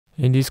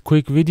In this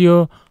quick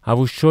video, I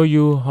will show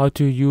you how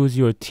to use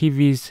your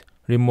TV's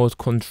remote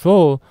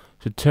control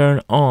to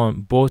turn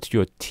on both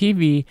your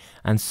TV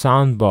and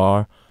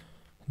soundbar.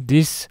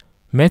 This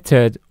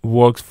method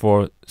works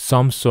for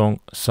Samsung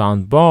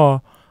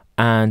Soundbar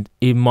and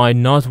it might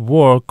not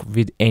work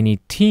with any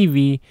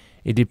TV.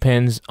 It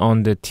depends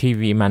on the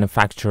TV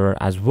manufacturer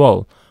as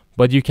well,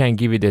 but you can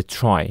give it a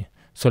try.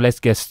 So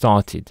let's get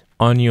started.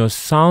 On your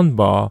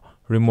soundbar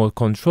remote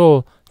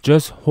control,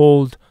 just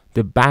hold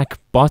the back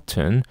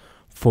button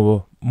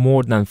for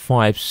more than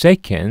 5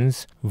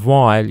 seconds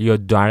while you're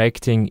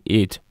directing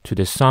it to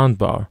the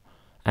soundbar,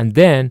 and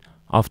then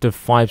after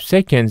 5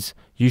 seconds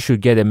you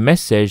should get a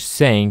message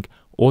saying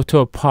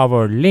auto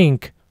power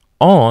link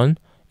on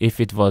if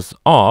it was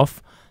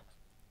off,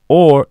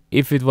 or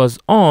if it was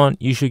on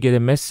you should get a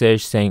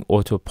message saying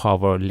auto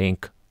power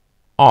link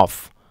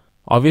off.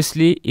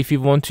 Obviously, if you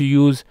want to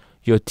use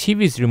your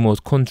TV's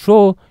remote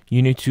control,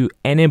 you need to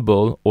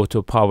enable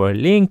auto power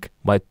link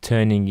by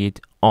turning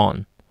it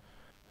on.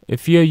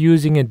 If you're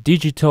using a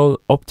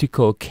digital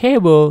optical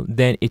cable,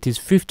 then it is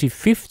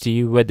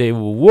 50-50 whether it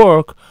will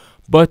work,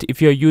 but if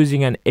you're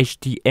using an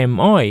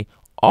HDMI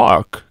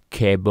ARC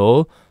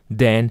cable,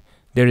 then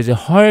there is a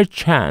higher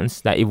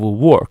chance that it will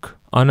work.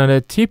 Another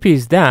tip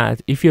is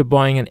that if you're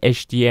buying an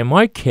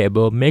HDMI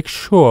cable, make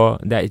sure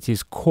that it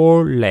is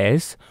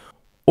coreless,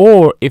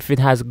 or if it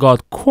has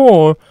got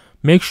core,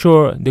 make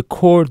sure the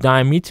core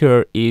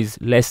diameter is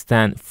less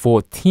than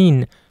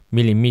 14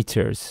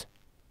 millimeters.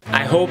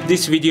 I hope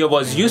this video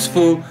was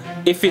useful.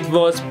 If it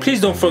was,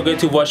 please don't forget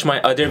to watch my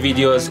other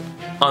videos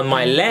on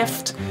my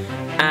left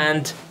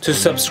and to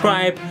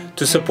subscribe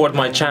to support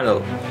my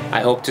channel.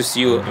 I hope to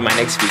see you in my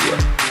next video.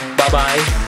 Bye bye.